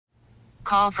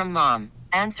call from mom.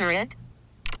 Answer it.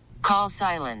 Call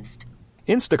silenced.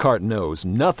 Instacart knows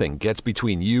nothing gets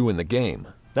between you and the game.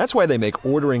 That's why they make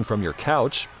ordering from your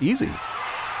couch easy.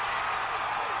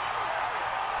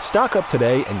 Stock up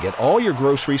today and get all your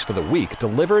groceries for the week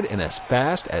delivered in as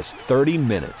fast as 30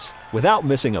 minutes without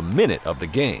missing a minute of the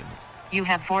game. You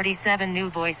have 47 new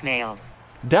voicemails.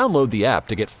 Download the app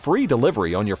to get free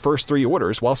delivery on your first 3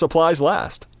 orders while supplies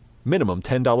last. Minimum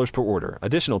 $10 per order.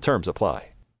 Additional terms apply.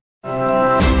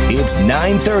 It's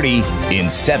 930 in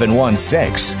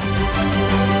 716.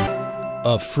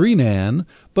 A free man,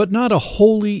 but not a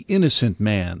wholly innocent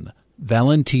man.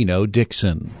 Valentino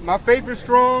Dixon. My faith is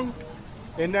strong,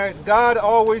 and that God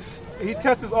He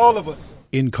tests all of us.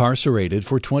 Incarcerated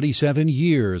for 27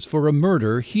 years for a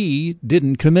murder he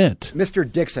didn't commit.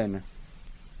 Mr. Dixon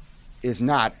is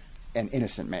not an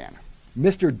innocent man.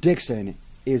 Mr. Dixon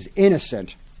is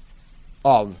innocent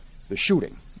of the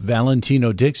shooting.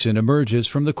 Valentino Dixon emerges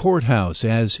from the courthouse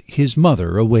as his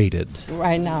mother awaited.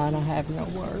 Right now, I don't have no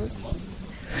words.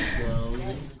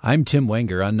 I'm Tim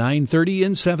Wenger on 930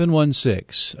 in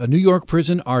 716. A New York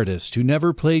prison artist who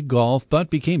never played golf but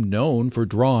became known for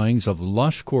drawings of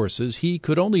lush courses he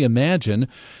could only imagine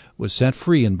was set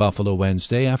free in Buffalo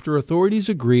Wednesday after authorities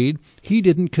agreed he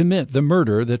didn't commit the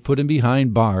murder that put him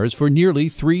behind bars for nearly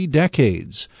 3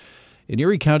 decades. An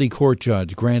Erie County court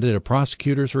judge granted a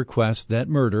prosecutor's request that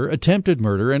attempted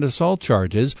murder, and assault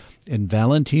charges in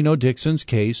Valentino Dixon's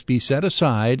case be set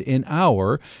aside an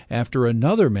hour after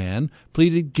another man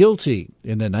pleaded guilty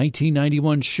in the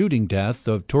 1991 shooting death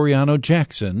of Toriano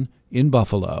Jackson in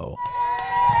Buffalo.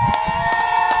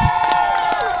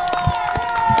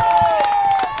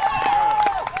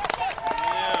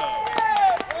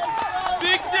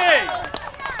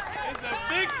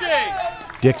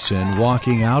 Dixon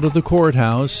walking out of the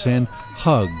courthouse and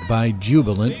hugged by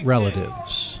jubilant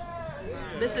relatives.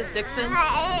 Mrs. Dixon,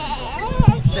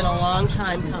 it's been a long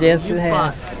time coming. Yes, it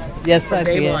has. Yes, I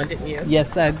did. One, didn't you?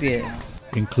 Yes, I did.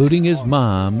 Including his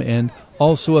mom and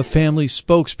also a family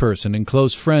spokesperson and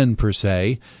close friend, per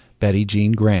se, Betty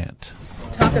Jean Grant.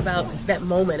 Talk about that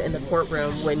moment in the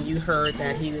courtroom when you heard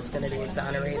that he was going to be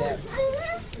exonerated.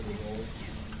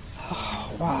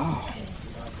 Oh, wow.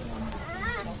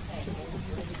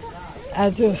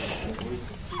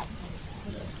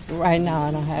 Right now,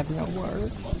 I don't have no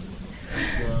words.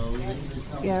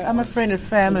 Yeah, I'm a friend of the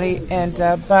family, and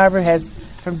Barbara has,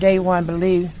 from day one,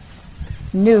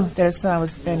 knew that her son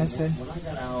was innocent.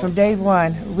 From day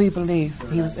one, we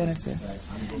believed he was innocent.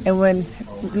 And when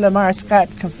Lamar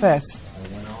Scott confessed,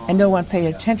 and no one paid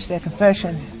attention to that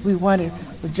confession, we wondered,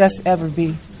 would justice ever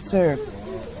be served?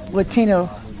 Would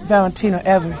Valentino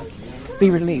ever be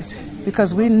released?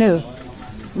 Because we knew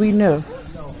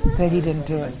that he didn't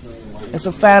do it. And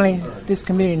so finally, this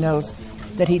community knows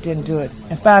that he didn't do it.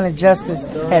 And finally, justice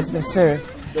has been served.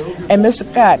 And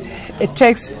Mr. Scott, it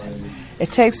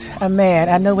takes a man.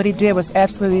 I know what he did was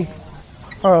absolutely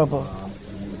horrible,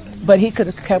 but he could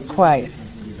have kept quiet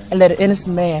and let an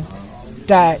innocent man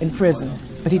die in prison,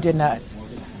 but he did not.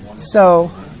 So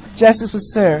justice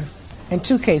was served in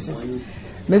 2 cases.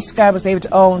 Mr. Scott was able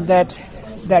to own that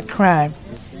crime,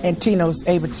 and Tino was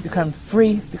able to become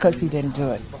free because he didn't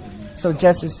do it. So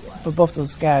justice for both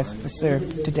those guys was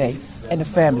served today, and the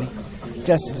family.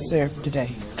 Justice was served today.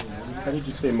 How did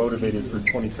you stay motivated for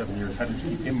 27 years? How did you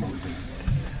keep him motivated?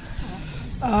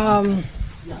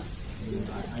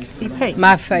 He paints.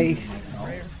 My faith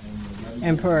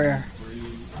and prayer.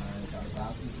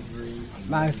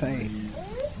 My faith.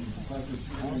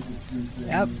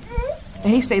 Yep.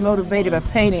 And he stayed motivated by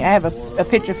painting. I have a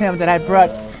picture of him that I brought.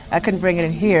 I couldn't bring it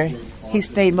in here. He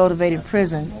stayed motivated in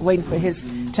prison, waiting for his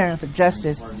turn for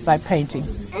justice by painting.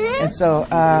 And so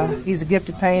he's a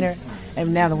gifted painter,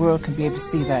 and now the world can be able to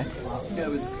see that. It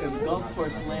was golf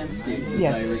course landscape.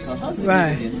 Yes. How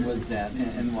right. significant was that,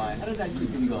 and why? How did that keep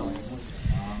him going?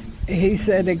 He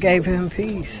said it gave him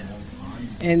peace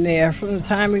in there from the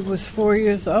time he was 4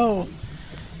 years old.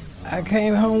 I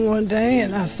came home one day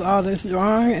and I saw this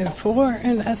drawing at 4,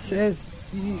 and I said,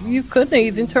 you couldn't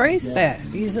even trace that.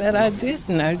 He said, I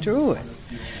didn't. I drew it.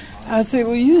 I said,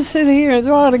 well, you sit here and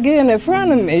draw it again in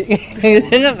front of me.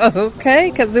 Okay?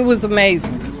 Because it was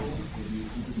amazing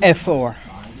at 4.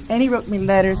 And he wrote me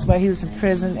letters while he was in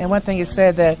prison. And one thing he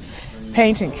said that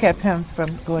painting kept him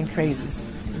from going crazy.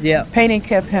 Yeah. Painting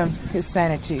kept him his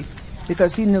sanity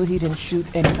because he knew he didn't shoot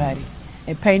anybody.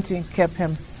 And painting kept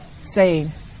him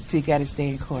sane until he got his day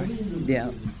in court.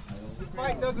 Yeah. The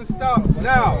fight doesn't stop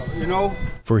now, you know.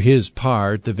 For his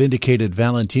part, the vindicated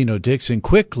Valentino Dixon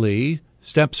quickly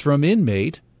steps from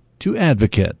inmate to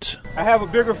advocate. I have a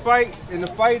bigger fight, and the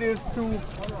fight is to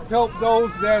help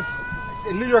those that's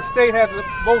New York State has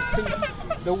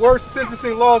the worst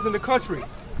sentencing laws in the country.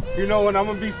 You know, and I'm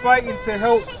gonna be fighting to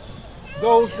help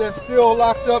those that's still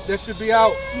locked up that should be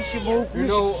out.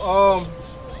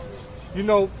 You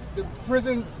know, the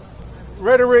prison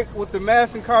rhetoric with the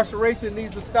mass incarceration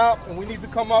needs to stop, and we need to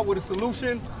come up with a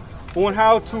solution on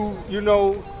how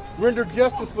to, render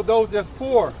justice for those that's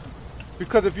poor.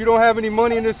 Because if you don't have any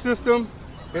money in this system,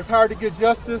 it's hard to get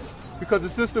justice because the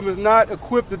system is not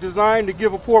equipped or designed to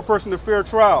give a poor person a fair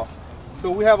trial. So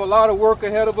we have a lot of work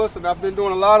ahead of us, and I've been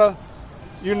doing a lot of,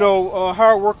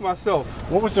 hard work myself.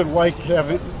 What was it like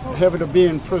having to be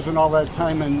in prison all that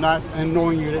time and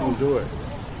knowing you didn't do it?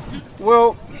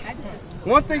 Well,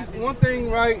 one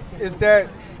thing, right, is that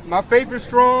my faith is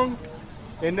strong,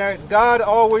 and that God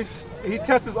always, He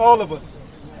tests all of us.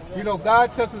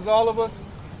 God tests all of us,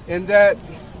 and that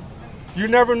you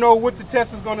never know what the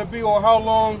test is going to be or how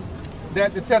long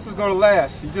that the test is going to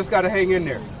last. You just got to hang in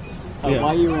there.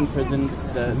 While you were in prison,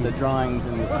 the drawings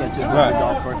and the sketches of the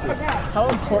golf courses, how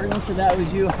important to that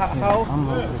was you? How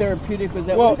therapeutic was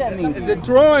that? Well, what did that mean to you? The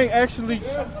drawing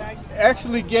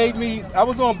actually gave me, I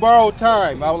was on borrowed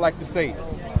time, I would like to say.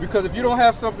 Because if you don't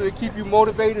have something to keep you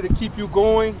motivated, to keep you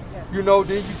going,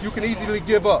 then you can easily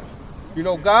give up.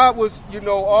 God was,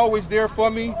 always there for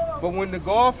me, but when the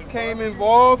golf came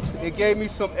involved, it gave me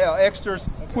some extra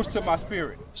push to my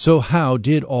spirit. So how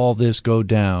did all this go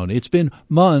down? It's been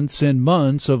months and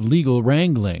months of legal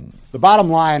wrangling. The bottom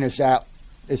line is that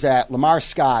Lamar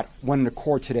Scott went into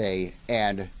court today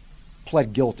and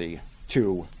pled guilty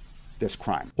to this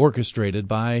crime. Orchestrated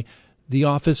by the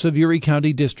Office of Erie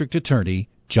County District Attorney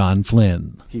John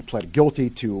Flynn. He pled guilty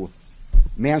to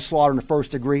manslaughter in the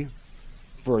first degree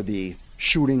for the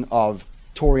shooting of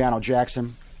Toriano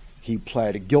Jackson. He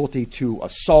pled guilty to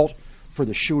assault for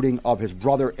the shooting of his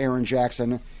brother Aaron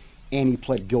Jackson, and he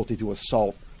pled guilty to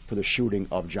assault for the shooting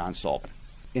of John Sullivan.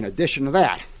 In addition to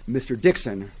that, Mr.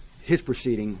 Dixon, his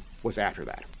proceeding was after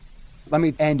that. Let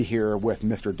me end here with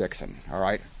Mr. Dixon, all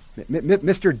right?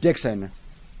 Mr. Dixon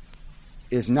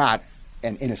is not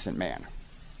an innocent man.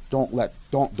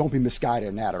 Don't be misguided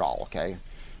in that at all, okay?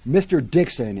 Mr.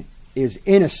 Dixon is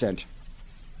innocent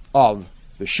of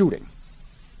the shooting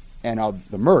and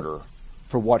of the murder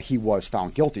for what he was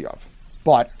found guilty of.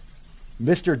 But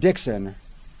Mr. Dixon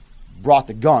brought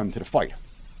the gun to the fight.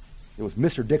 It was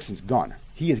Mr. Dixon's gun.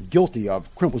 He is guilty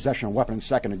of criminal possession of a weapon in the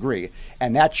second degree,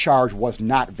 and that charge was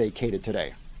not vacated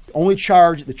today. The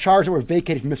charge that were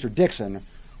vacated from Mr. Dixon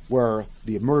were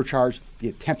the murder charge, the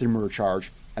attempted murder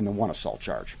charge, and the one assault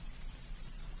charge.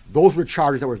 Those were the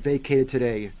charges that were vacated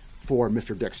today for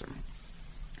Mr. Dixon.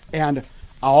 And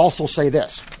I'll also say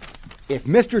this. If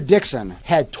Mr. Dixon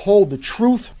had told the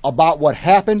truth about what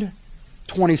happened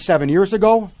 27 years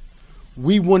ago,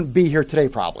 we wouldn't be here today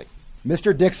probably.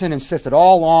 Mr. Dixon insisted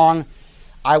all along.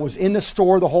 I was in the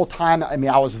store the whole time. I mean,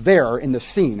 I was there in the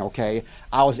scene, okay?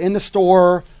 I was in the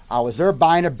store. I was there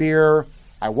buying a beer.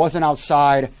 I wasn't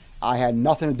outside. I had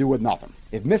nothing to do with nothing.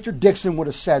 If Mr. Dixon would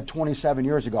have said 27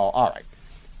 years ago, all right,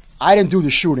 I didn't do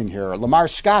the shooting here. Lamar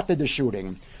Scott did the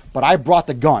shooting, but I brought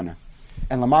the gun,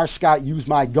 and Lamar Scott used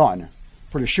my gun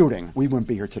for the shooting, we wouldn't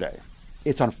be here today.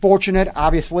 It's unfortunate,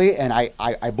 obviously, and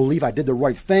I believe I did the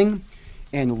right thing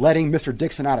in letting Mr.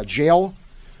 Dixon out of jail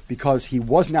because he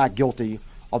was not guilty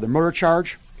of the murder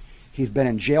charge. He's been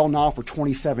in jail now for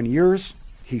 27 years.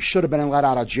 He should have been let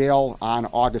out of jail on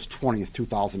August 20th,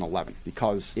 2011,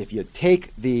 because if you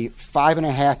take the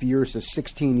 5.5 years to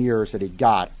 16 years that he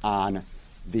got on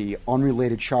the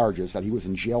unrelated charges that he was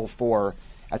in jail for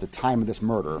at the time of this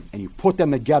murder, and you put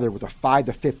them together with the 5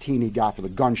 to 15 he got for the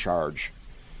gun charge,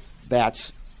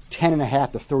 that's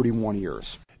 10.5 to 31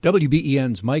 years.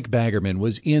 WBEN's Mike Baggerman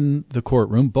was in the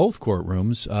courtroom, both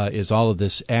courtrooms, as all of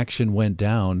this action went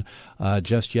down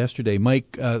just yesterday.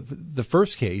 Mike, the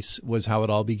first case was how it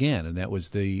all began, and that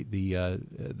was the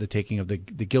taking of the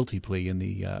guilty plea in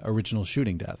the original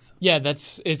shooting death. Yeah,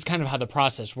 it's kind of how the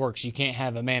process works. You can't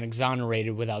have a man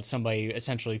exonerated without somebody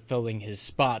essentially filling his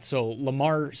spot. So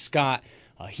Lamar Scott,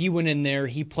 he went in there,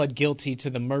 he pled guilty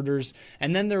to the murders,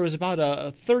 and then there was about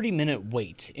a 30-minute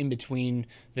wait in between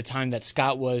the time that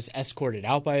Scott was escorted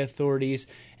out by authorities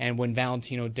and when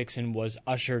Valentino Dixon was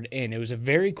ushered in. It was a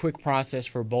very quick process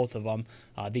for both of them.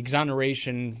 The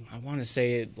exoneration, I want to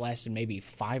say it lasted maybe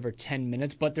 5 or 10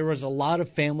 minutes, but there was a lot of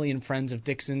family and friends of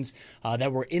Dixon's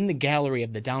that were in the gallery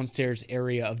of the downstairs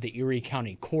area of the Erie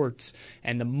County courts,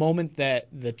 and the moment that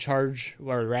the charge,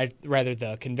 or rather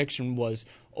the conviction, was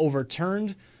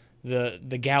overturned,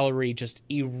 the gallery just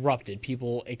erupted.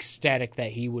 People ecstatic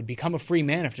that he would become a free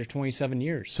man after 27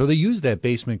 years. So they used that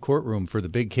basement courtroom for the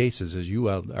big cases, as you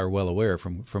are well aware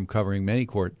from covering many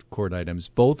court items.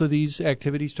 Both of these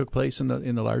activities took place in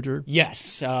the larger.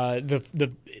 Yes,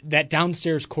 that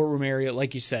downstairs courtroom area,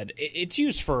 like you said, it's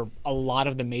used for a lot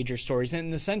of the major stories,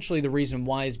 and essentially the reason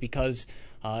why is because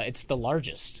it's the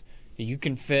largest. You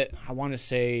can fit, I want to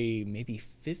say, maybe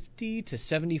 50 to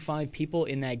 75 people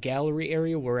in that gallery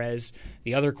area, whereas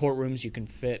the other courtrooms you can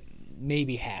fit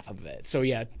maybe half of it. So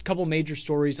yeah, a couple major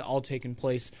stories all taking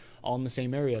place all in the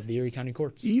same area of the Erie County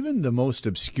courts. Even the most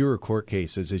obscure court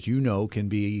cases, as you know, can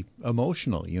be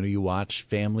emotional. You watch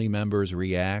family members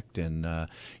react, and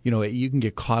you can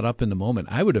get caught up in the moment.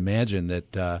 I would imagine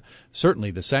that certainly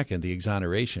the second, the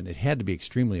exoneration, it had to be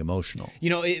extremely emotional.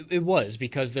 It was,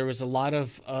 because there was a lot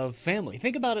of family.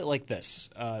 Think about it like this.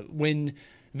 When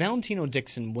Valentino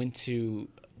Dixon went to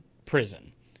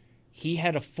prison, he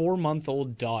had a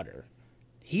 4-month-old daughter.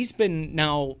 He's been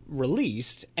now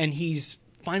released, and he's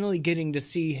finally getting to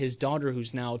see his daughter,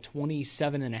 who's now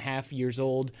 27 and a half years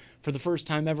old, for the first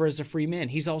time ever as a free man.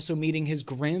 He's also meeting his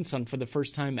grandson for the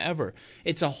first time ever.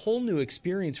 It's a whole new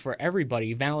experience for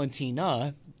everybody.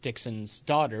 Valentina, Dixon's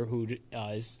daughter, who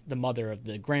is the mother of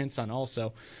the grandson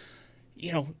also,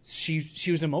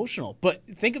 she was emotional. But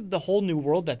think of the whole new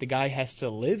world that the guy has to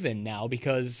live in now,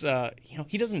 because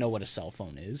he doesn't know what a cell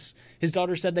phone is. His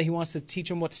daughter said that he wants to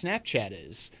teach him what Snapchat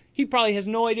is. He probably has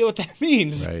no idea what that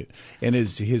means. Right. And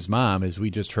his mom, as we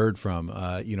just heard from,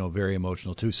 very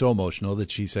emotional too. So emotional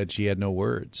that she said she had no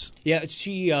words. Yeah,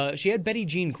 she had Betty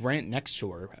Jean Grant next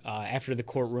to her after the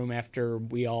courtroom, after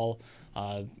we all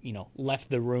left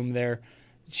the room there.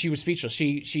 She was speechless.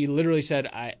 She literally said,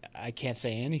 I can't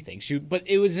say anything. But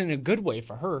it was in a good way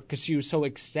for her, because she was so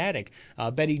ecstatic.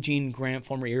 Betty Jean Grant,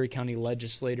 former Erie County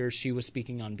legislator, she was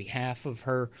speaking on behalf of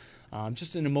her.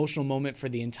 Just an emotional moment for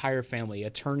the entire family.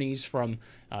 Attorneys from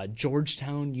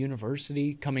Georgetown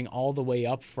University coming all the way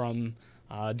up from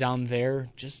down there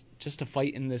just to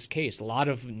fight in this case. A lot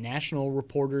of national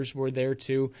reporters were there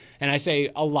too, and I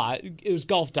say a lot. It was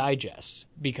Golf Digest,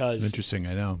 because interesting.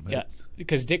 I know. Yeah,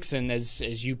 because Dixon,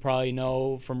 as you probably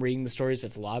know from reading the stories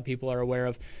that a lot of people are aware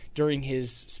of, during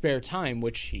his spare time,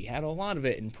 which he had a lot of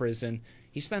it in prison,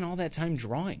 he spent all that time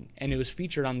drawing, and it was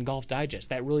featured on Golf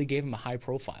Digest. That really gave him a high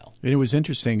profile. And it was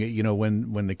interesting,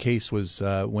 when the case was,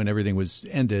 when everything was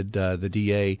ended, the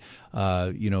DA,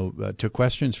 took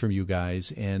questions from you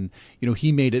guys, and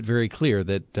he made it very clear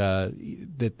that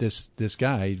this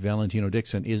guy, Valentino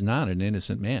Dixon, is not an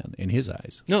innocent man in his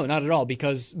eyes. No, not at all,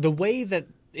 because the way that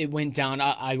it went down,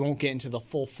 I won't get into the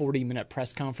full 40-minute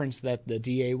press conference that the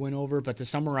DA went over, but to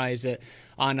summarize it,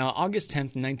 on August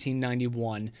 10th,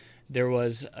 1991, there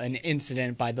was an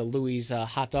incident by the Louis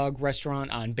hot dog restaurant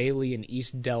on Bailey and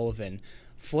East Delvin.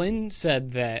 Flynn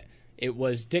said that it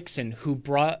was Dixon who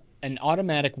brought an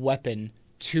automatic weapon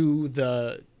to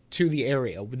the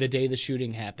area the day the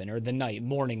shooting happened, or the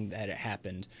morning that it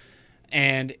happened.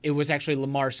 And it was actually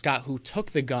Lamar Scott who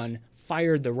took the gun,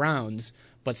 fired the rounds,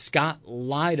 but Scott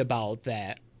lied about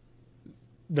that.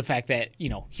 The fact that,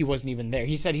 he wasn't even there.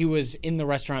 He said he was in the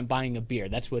restaurant buying a beer.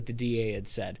 That's what the DA had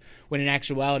said. When in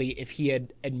actuality, if he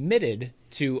had admitted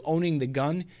to owning the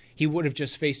gun, he would have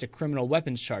just faced a criminal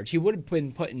weapons charge. He would have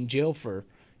been put in jail for,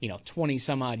 20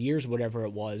 some odd years, whatever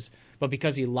it was. But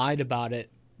because he lied about it,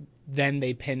 then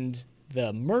they pinned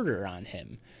the murder on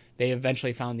him. They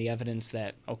eventually found the evidence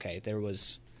that, okay,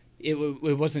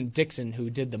 it wasn't Dixon who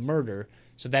did the murder.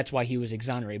 So that's why he was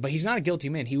exonerated. But he's not a guilty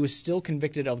man. He was still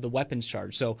convicted of the weapons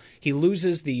charge. So he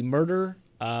loses the murder,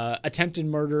 attempted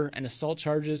murder, and assault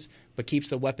charges, but keeps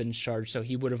the weapons charge. So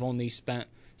he would have only spent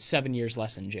 7 years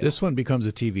less in jail. This one becomes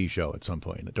a TV show at some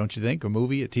point, don't you think? A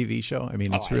movie, a TV show? I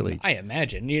mean, it's really... I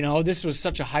imagine. This was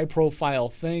such a high-profile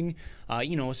thing,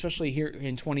 especially here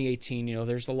in 2018.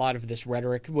 There's a lot of this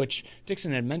rhetoric, which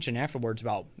Dixon had mentioned afterwards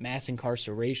about mass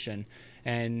incarceration.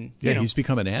 And he's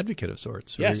become an advocate of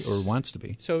sorts, yes. or wants to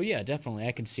be. So, yeah, definitely.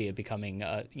 I can see it becoming,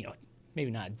 maybe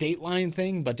not a Dateline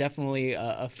thing, but definitely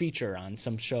a feature on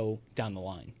some show down the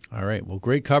line. All right. Well,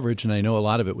 great coverage, and I know a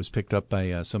lot of it was picked up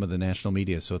by some of the national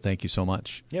media, so thank you so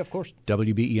much. Yeah, of course.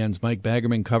 WBEN's Mike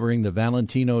Baggerman covering the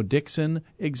Valentino Dixon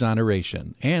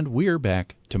exoneration, and we're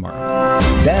back tomorrow.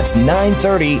 That's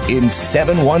 930 in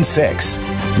 716.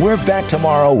 We're back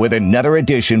tomorrow with another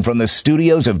edition from the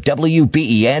studios of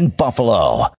WBEN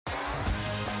Buffalo.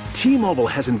 T-Mobile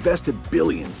has invested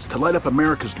billions to light up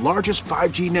America's largest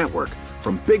 5G network,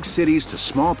 from big cities to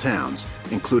small towns,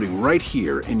 including right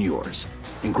here in yours.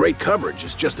 And great coverage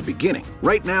is just the beginning.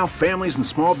 Right now, families and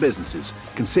small businesses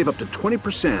can save up to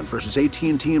 20% versus AT&T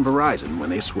and Verizon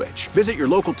when they switch. Visit your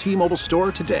local T-Mobile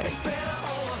store today.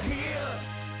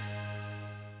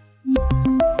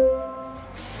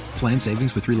 Plan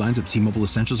savings with 3 lines of T-Mobile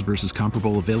Essentials versus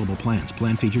comparable available plans.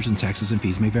 Plan features and taxes and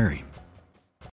fees may vary.